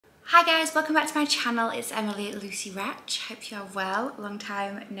Hi guys, welcome back to my channel. It's Emily Lucy Rajch. Hope you are well. Long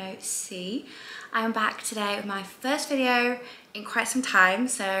time no see. I'm back today with my first video in quite some time,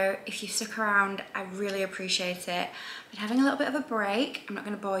 so if you've stuck around, I really appreciate it. I've been having a little bit of a break. I'm not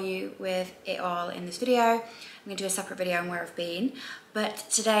going to bore you with it all in this video. I'm going to do a separate video on where I've been, but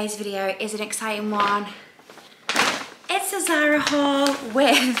today's video is an exciting one. It's a Zara haul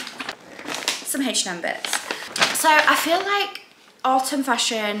with some H&M bits. So I feel like autumn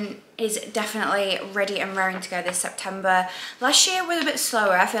fashion is definitely ready and raring to go this September. Last year was a bit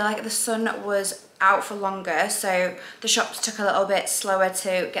slower. I feel like the sun was out for longer, so the shops took a little bit slower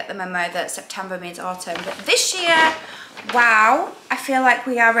to get the memo that September means autumn. But this year, wow, I feel like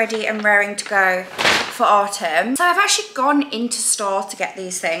we are ready and raring to go for autumn. So I've actually gone into store to get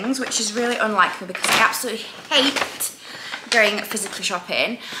these things, which is really unlike me because I absolutely hate going physically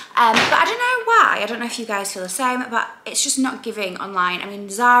shopping, but I don't know why. I don't know if you guys feel the same, but it's just not giving online. I mean,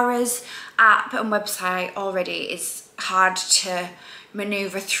 Zara's app and website already is hard to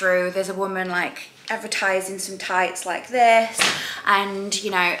maneuver through. There's a woman like advertising some tights like this, and you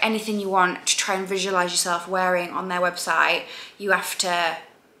know, anything you want to try and visualize yourself wearing on their website, you have to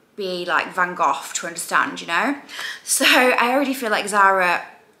be like Van Gogh to understand, you know? So I already feel like Zara,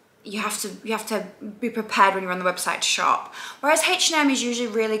 you have to be prepared when you're on the website to shop. Whereas H&M is usually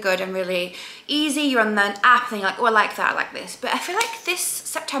really good and really easy. You're on the app and you're like, oh, I like that, I like this. But I feel like this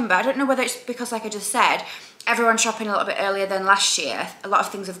September, I don't know whether it's because, like I just said, everyone's shopping a little bit earlier than last year. A lot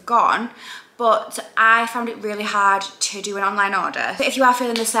of things have gone, but I found it really hard to do an online order. So if you are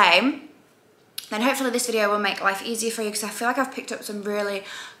feeling the same, then hopefully this video will make life easier for you, because I feel like I've picked up some really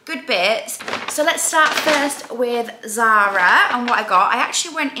good bits. So let's start first with Zara and what I got. I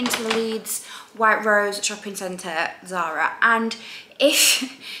actually went into the Leeds White Rose shopping centre, Zara, and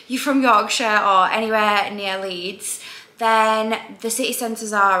if you're from Yorkshire or anywhere near Leeds, then the city centre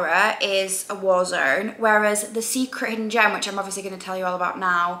Zara is a war zone, whereas the secret hidden gem, which I'm obviously going to tell you all about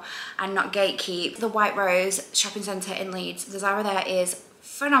now and not gatekeep, the White Rose shopping centre in Leeds, the Zara there is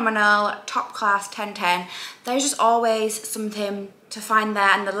phenomenal, top class, 10/10. There's just always something to find there,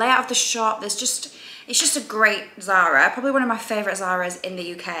 and the layout of the shop, it's just a great Zara, probably one of my favourite Zaras in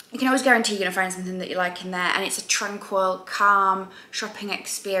the UK. You can always guarantee you're gonna find something that you like in there, and it's a tranquil, calm shopping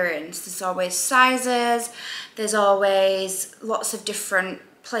experience. There's always sizes, there's always lots of different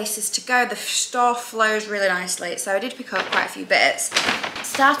places to go. The store flows really nicely, so I did pick up quite a few bits.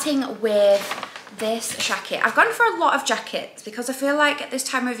 Starting with this jacket. I've gone for a lot of jackets because I feel like at this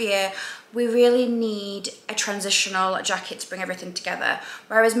time of year we really need a transitional jacket to bring everything together,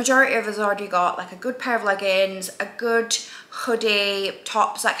 whereas majority of us already got like a good pair of leggings, a good hoodie,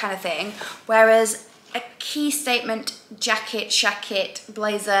 tops, that kind of thing, whereas a key statement jacket, shacket,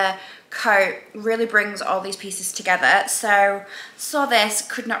 blazer, coat really brings all these pieces together. So saw this,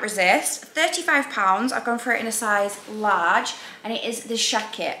 could not resist. £35. I've gone for it in a size large, and it is this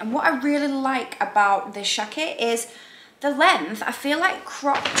jacket. And what I really like about this jacket is the length. I feel like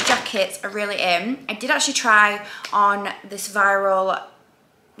cropped jackets are really in. I did actually try on this viral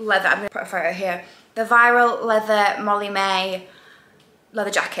leather, I'm gonna put a photo here, the viral leather Molly May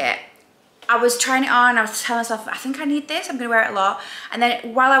leather jacket. I was trying it on, I was telling myself, I think I need this, I'm gonna wear it a lot. And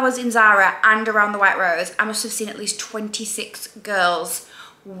then while I was in Zara and around the White Rose, I must have seen at least 26 girls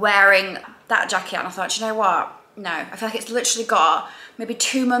wearing that jacket, and I thought, you know what? No, I feel like it's literally got maybe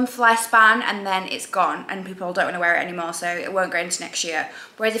 2-month lifespan and then it's gone and people don't want to wear it anymore, so it won't go into next year.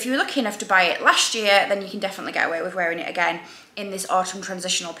 Whereas if you were lucky enough to buy it last year, then you can definitely get away with wearing it again in this autumn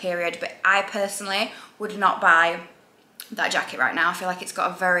transitional period. But I personally would not buy that jacket right now. I feel like it's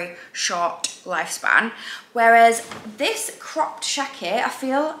got a very short lifespan, whereas this cropped jacket I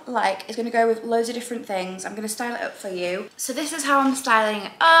feel like is going to go with loads of different things. I'm going to style it up for you. So this is how I'm styling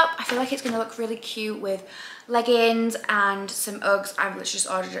it up. I feel like it's going to look really cute with leggings and some Uggs. I've literally just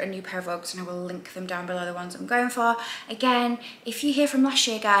ordered a new pair of Uggs and I will link them down below, the ones I'm going for. Again, if you hear from last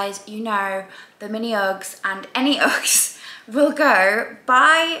year, guys, you know the mini Uggs and any Uggs will go.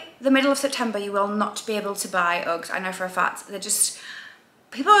 By the middle of September, you will not be able to buy Uggs. I know for a fact. They're just,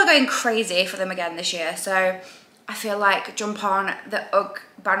 people are going crazy for them again this year. So I feel like jump on the Ugg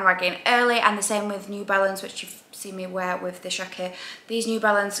bandwagon early, and the same with New Balance, which you've seen me wear with this jacket. These New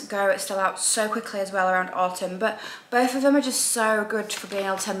Balance go still out so quickly as well around autumn, but both of them are just so good for being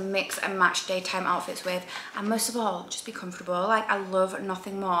able to mix and match daytime outfits with, and most of all, just be comfortable. Like, I love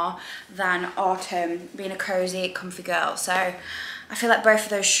nothing more than autumn, being a cozy, comfy girl. So I feel like both of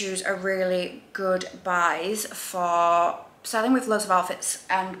those shoes are really good buys for styling with loads of outfits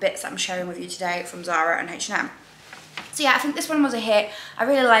and bits that I'm sharing with you today from Zara and H&M. So yeah, I think this one was a hit. I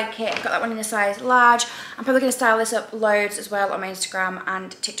really like it. I've got that one in a size large. I'm probably going to style this up loads as well on my Instagram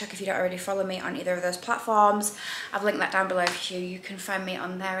and TikTok if you don't already follow me on either of those platforms. I've linked that down below for you. You can find me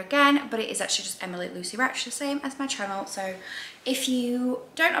on there again, but it is actually just Emily Lucy Rajch, the same as my channel. So if you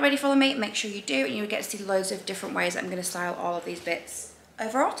don't already follow me, make sure you do, and you get to see loads of different ways I'm going to style all of these bits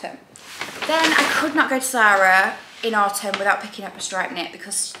over autumn. Then I could not go to Zara in autumn without picking up a striped knit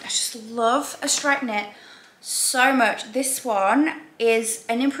because I just love a striped knit so much. This one is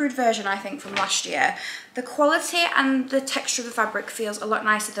an improved version, I think, from last year. The quality and the texture of the fabric feels a lot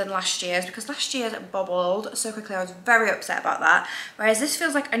nicer than last year's because last year's bobbled so quickly. I was very upset about that. Whereas this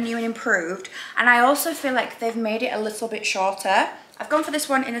feels like a new and improved. And I also feel like they've made it a little bit shorter. I've gone for this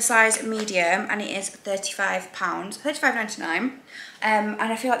one in a size medium and it is £35, £35.99. And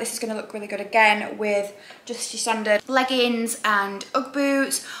I feel like this is going to look really good again with just your standard leggings and Ugg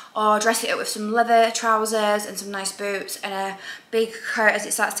boots, or dress it up with some leather trousers and some nice boots and a big coat as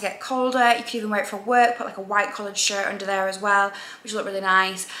it starts to get colder. You could even wear it for work, put like a white collared shirt under there as well, which will look really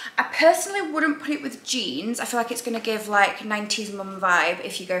nice. I personally wouldn't put it with jeans. I feel like it's going to give like 90s mum vibe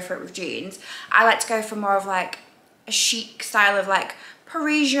if you go for it with jeans. I like to go for more of like a chic style of like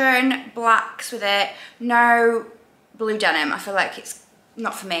Parisian blacks with it, no blue denim. I feel like it's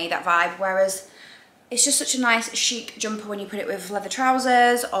not for me, that vibe, whereas it's just such a nice chic jumper when you put it with leather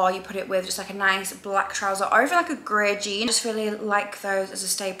trousers, or you put it with just like a nice black trouser, or even like a grey jean. I just really like those as a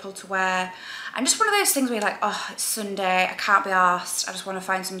staple to wear. And just one of those things where you're like, oh, it's Sunday, I can't be arsed, I just want to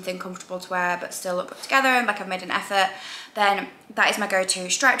find something comfortable to wear but still look put together and like I've made an effort. Then that is my go-to.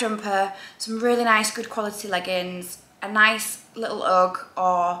 Striped jumper, some really nice good quality leggings, a nice little Ugg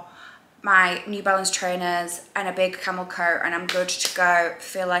or my New Balance trainers and a big camel coat, and I'm good to go.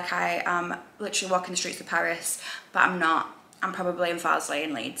 Feel like I am literally walking the streets of Paris, but I'm not. I'm probably in Farsley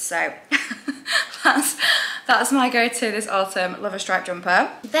in Leeds, so that's my go-to this autumn. Love a striped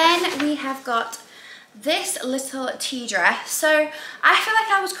jumper. Then we have got this little tea dress. So I feel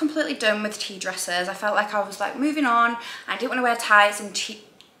like I was completely done with tea dresses. I felt like I was like moving on. I didn't want to wear tights and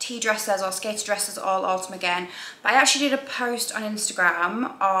tea dresses or skater dresses all autumn again, but I actually did a post on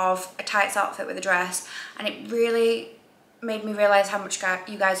Instagram of a tights outfit with a dress, and it really made me realize how much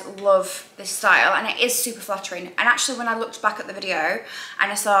you guys love this style, and it is super flattering. And actually when I looked back at the video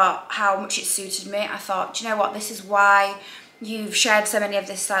and I saw how much it suited me, I thought, do you know what, this is why you've shared so many of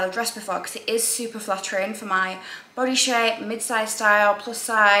this style of dress before, because it is super flattering for my body shape, mid-size style, plus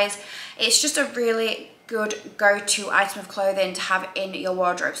size. It's just a really good go-to item of clothing to have in your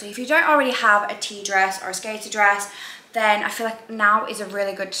wardrobe. So if you don't already have a tea dress or a skater dress, then I feel like now is a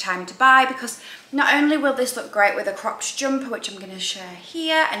really good time to buy, because not only will this look great with a cropped jumper, which I'm going to share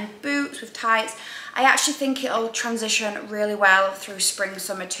here, and boots with tights, I actually think it'll transition really well through spring,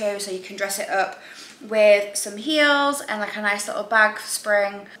 summer too. So you can dress it up with some heels and like a nice little bag for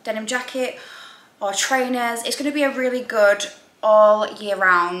spring, denim jacket or trainers. It's going to be a really good all year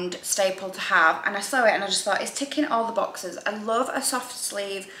round staple to have. And I saw it and I just thought it's ticking all the boxes. I love a soft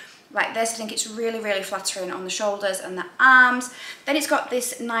sleeve like this. I think it's really, really flattering on the shoulders and the arms. Then it's got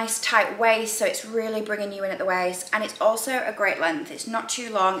this nice tight waist, so it's really bringing you in at the waist, and it's also a great length. It's not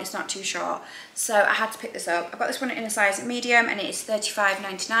too long, it's not too short, so I had to pick this up. I got this one in a size medium and it is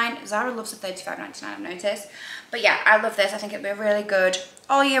 £35.99. Zara loves a £35.99, I've noticed. But yeah, I love this. I think it'll be a really good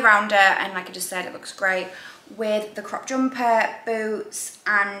all year rounder, and like I just said, it looks great with the crop jumper, boots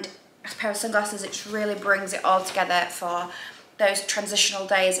and a pair of sunglasses. It just really brings it all together for those transitional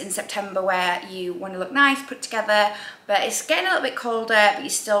days in September where you want to look nice, put together, but it's getting a little bit colder, but you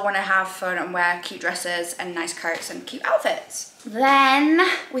still want to have fun and wear cute dresses and nice coats and cute outfits. Then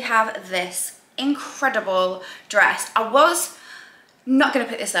we have this incredible dress. I was not going to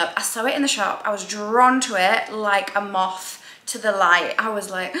pick this up. I saw it in the shop. I was drawn to it like a moth to the light. I was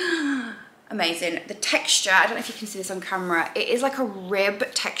like, amazing. The texture, I don't know if you can see this on camera, it is like a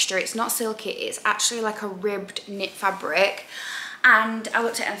rib texture. It's not silky, it's actually like a ribbed knit fabric. And I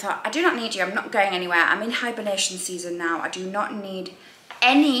looked at it and thought, I do not need you, I'm not going anywhere. I'm in hibernation season now. I do not need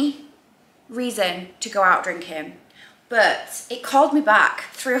any reason to go out drinking. But it called me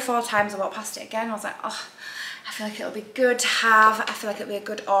back 3 or 4 times. I walked past it again. I was like, oh, I feel like it'll be good to have. I feel like it'll be a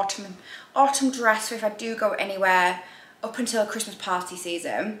good autumn dress for if I do go anywhere up until Christmas party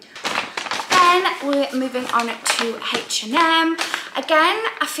season. Then we're moving on to H&M. Again,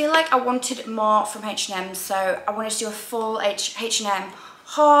 I feel like I wanted more from H&M, so I wanted to do a full H&M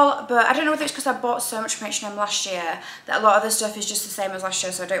haul, but I don't know if it's because I bought so much from H&M last year that a lot of the stuff is just the same as last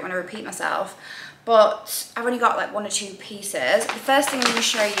year, so I don't want to repeat myself. But I've only got like 1 or 2 pieces. The first thing I'm going to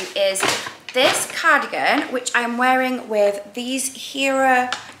show you is this cardigan, which I'm wearing with these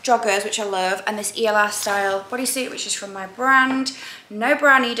Hera joggers, which I love, and this ELR style bodysuit, which is from my brand. No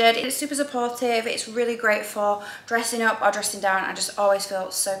bra needed. It's super supportive. It's really great for dressing up or dressing down. I just always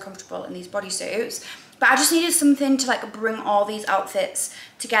feel so comfortable in these bodysuits. But I just needed something to like bring all these outfits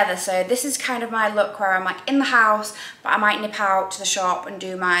together. So this is kind of my look where I'm like in the house, but I might nip out to the shop and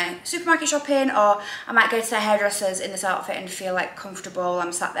do my supermarket shopping, or I might go to the hairdressers in this outfit and feel like comfortable.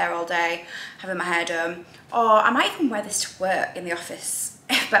 I'm sat there all day having my hair done. Or I might even wear this to work in the office.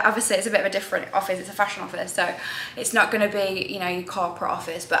 But obviously it's a bit of a different office, it's a fashion office, so it's not going to be, you know, your corporate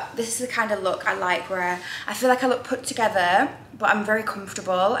office. But this is the kind of look I like, where I feel like I look put together, but I'm very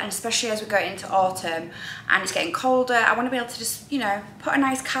comfortable. And especially as we go into autumn and it's getting colder, I want to be able to just, you know, put a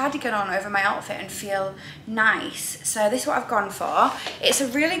nice cardigan on over my outfit and feel nice. So this is what I've gone for. It's a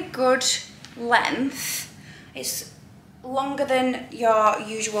really good length. It's longer than your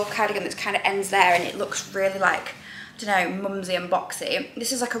usual cardigan that kind of ends there, and it looks really like, I don't know, mumsy and boxy.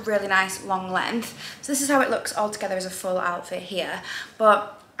 This is like a really nice long length. So this is how it looks all together as a full outfit here.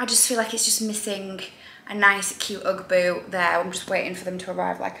 But I just feel like it's just missing a nice cute Ugg boot there. I'm just waiting for them to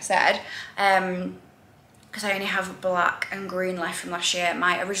arrive, like I said. Because I only have black and green left from last year.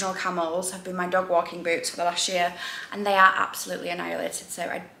 My original camels have been my dog walking boots for the last year, and they are absolutely annihilated. So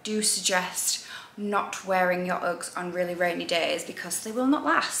I do suggest not wearing your Uggs on really rainy days because they will not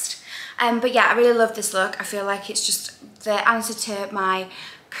last. But yeah, I really love this look. I feel like it's just the answer to my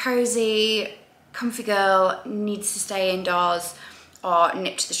cozy, comfy girl, needs to stay indoors or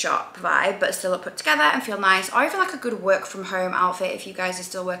nip to the shop vibe, but still look put together and feel nice. Or even like a good work from home outfit. If you guys are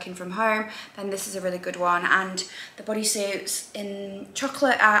still working from home, then this is a really good one. And the bodysuits in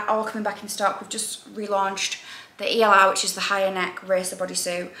chocolate are all coming back in stock. We've just relaunched the ELR, which is the higher neck racer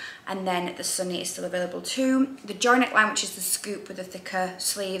bodysuit, and then the Sunny is still available too. The joy neckline, which is the scoop with the thicker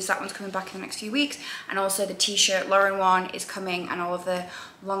sleeves, that one's coming back in the next few weeks. And also the t-shirt Lauren one is coming, and all of the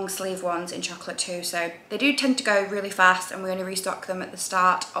long sleeve ones in chocolate too. So they do tend to go really fast, and we only restock them at the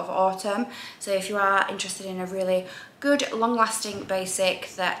start of autumn. So if you are interested in a really good, long-lasting basic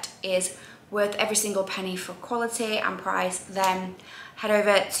that is worth every single penny for quality and price, then head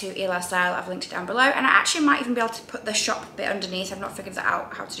over to ELR Style. I've linked it down below, and I actually might even be able to put the shop bit underneath. I've not figured that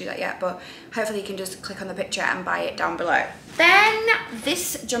out, how to do that yet, but hopefully you can just click on the picture and buy it down below. Then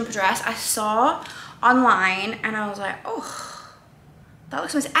this jumper dress I saw online, and I was like, oh, that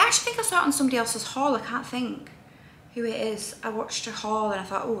looks nice. I actually think I saw it on somebody else's haul. I can't think who it is. I watched a haul and I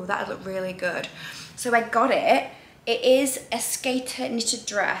thought, oh, that would look really good. So I got it. It is a skater knitted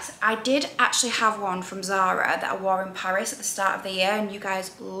dress. I did actually have one from Zara that I wore in Paris at the start of the year, and you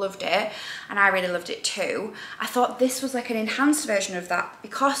guys loved it, and I really loved it too. I thought this was like an enhanced version of that,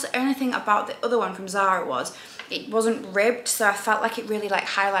 because the only thing about the other one from Zara was it wasn't ribbed, so I felt like it really like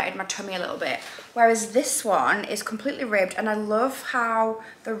highlighted my tummy a little bit. Whereas this one is completely ribbed, and I love how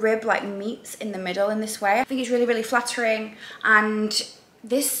the rib like meets in the middle in this way. I think it's really, really flattering, and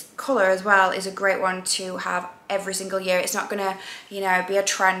this colour as well is a great one to have every single year. It's not gonna, you know, be a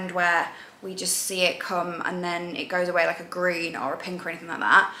trend where we just see it come and then it goes away like a green or a pink or anything like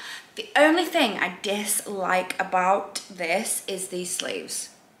that. The only thing I dislike about this is these sleeves.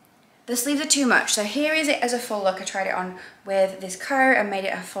 The sleeves are too much. So here is it as a full look. I tried it on with this coat and made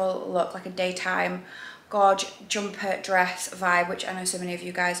it a full look, like a daytime gorge jumper dress vibe, which I know so many of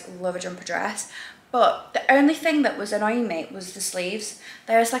you guys love a jumper dress. But the only thing that was annoying me was the sleeves.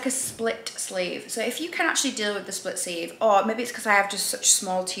 There's like a split sleeve. So if you can actually deal with the split sleeve, or maybe it's because I have just such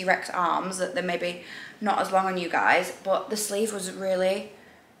small T-Rex arms that they're maybe not as long on you guys, but the sleeve was really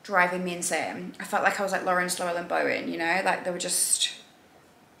driving me insane. I felt like I was like Lauren Slower than Bowen, you know, like they were just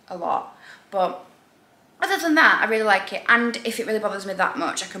a lot. But other than that, I really like it. And if it really bothers me that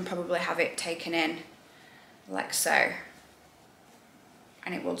much, I can probably have it taken in like so,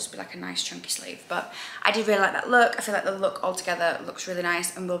 and it will just be like a nice chunky sleeve. But I did really like that look. I feel like the look altogether looks really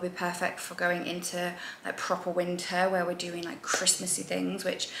nice and will be perfect for going into like proper winter, where we're doing like Christmassy things,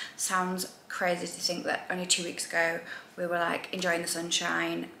 which sounds crazy to think that only 2 weeks ago we were like enjoying the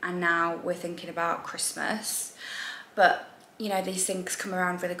sunshine and now we're thinking about Christmas. But you know, these things come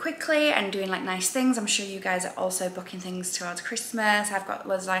around really quickly, and doing like nice things. I'm sure you guys are also booking things towards Christmas. I've got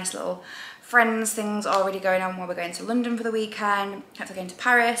loads of nice little friends things already going on, where we're going to London for the weekend, hopefully going to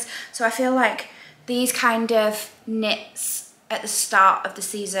Paris. So I feel like these kind of knits at the start of the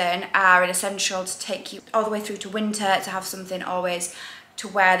season are an essential to take you all the way through to winter, to have something always to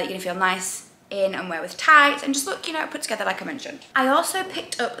wear that you're gonna feel nice in and wear with tights and just look, you know, put together like I mentioned. I also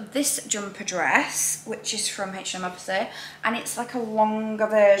picked up this jumper dress, which is from H&M obviously, and it's like a longer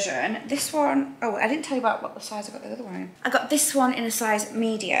version. This one, oh, I didn't tell you about what the size I got the other one in. I got this one in a size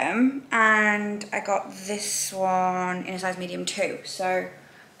medium, and I got this one in a size medium too. So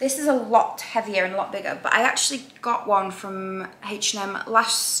This is a lot heavier and a lot bigger, but I actually got one from H&M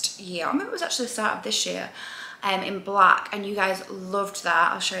last year. I maybe it was actually the start of this year, in black, and you guys loved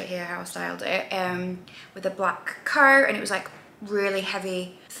that. I'll show it here how I styled it, with a black coat, and it was like really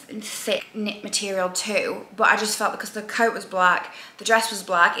heavy and thick knit material too. But I just felt because the coat was black, the dress was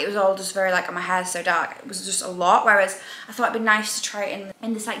black, it was all just very like, and my hair's so dark, it was just a lot. Whereas I thought it'd be nice to try it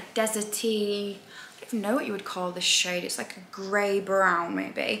in this like deserty, I don't even know what you would call this shade, it's like a grey brown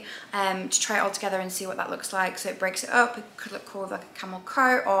maybe, to try it all together and see what that looks like. So it breaks it up, it could look cool with like a camel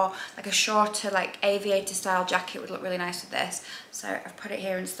coat, or like a shorter like aviator style jacket would look really nice with this. So I've put it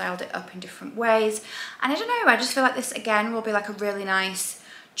here and styled it up in different ways, and I don't know, I just feel like this again will be like a really nice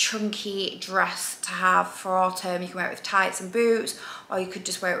chunky dress to have for autumn. You can wear it with tights and boots, or you could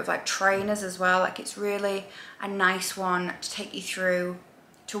just wear it with like trainers as well. Like it's really a nice one to take you through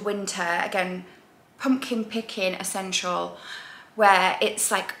to winter. Again, pumpkin picking essential, where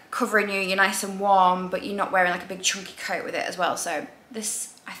it's like covering you, you're nice and warm, but you're not wearing like a big chunky coat with it as well. So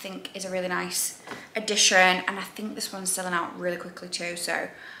this I think is a really nice addition, and I think this one's selling out really quickly too. So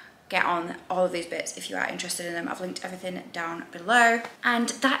get on all of these bits if you are interested in them. I've linked everything down below. And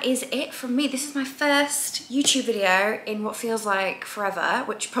that is it from me. This is my first YouTube video in what feels like forever,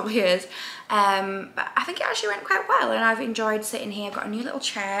 which probably is. But I think it actually went quite well, and I've enjoyed sitting here. I've got a new little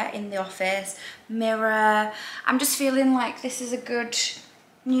chair in the office, mirror. I'm just feeling like this is a good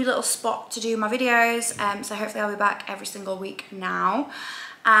new little spot to do my videos. So hopefully I'll be back every single week now.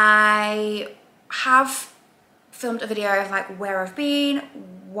 I have filmed a video of like where I've been,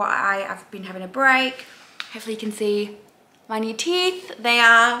 I've been having a break. Hopefully you can see my new teeth. They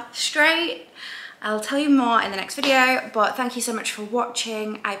are straight. I'll tell you more in the next video, but thank you so much for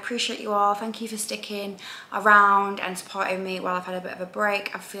watching. I appreciate you all. Thank you for sticking around and supporting me while I've had a bit of a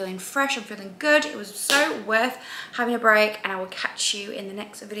break. I'm feeling fresh, I'm feeling good. It was so worth having a break, and I will catch you in the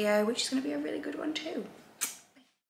next video, which is going to be a really good one too.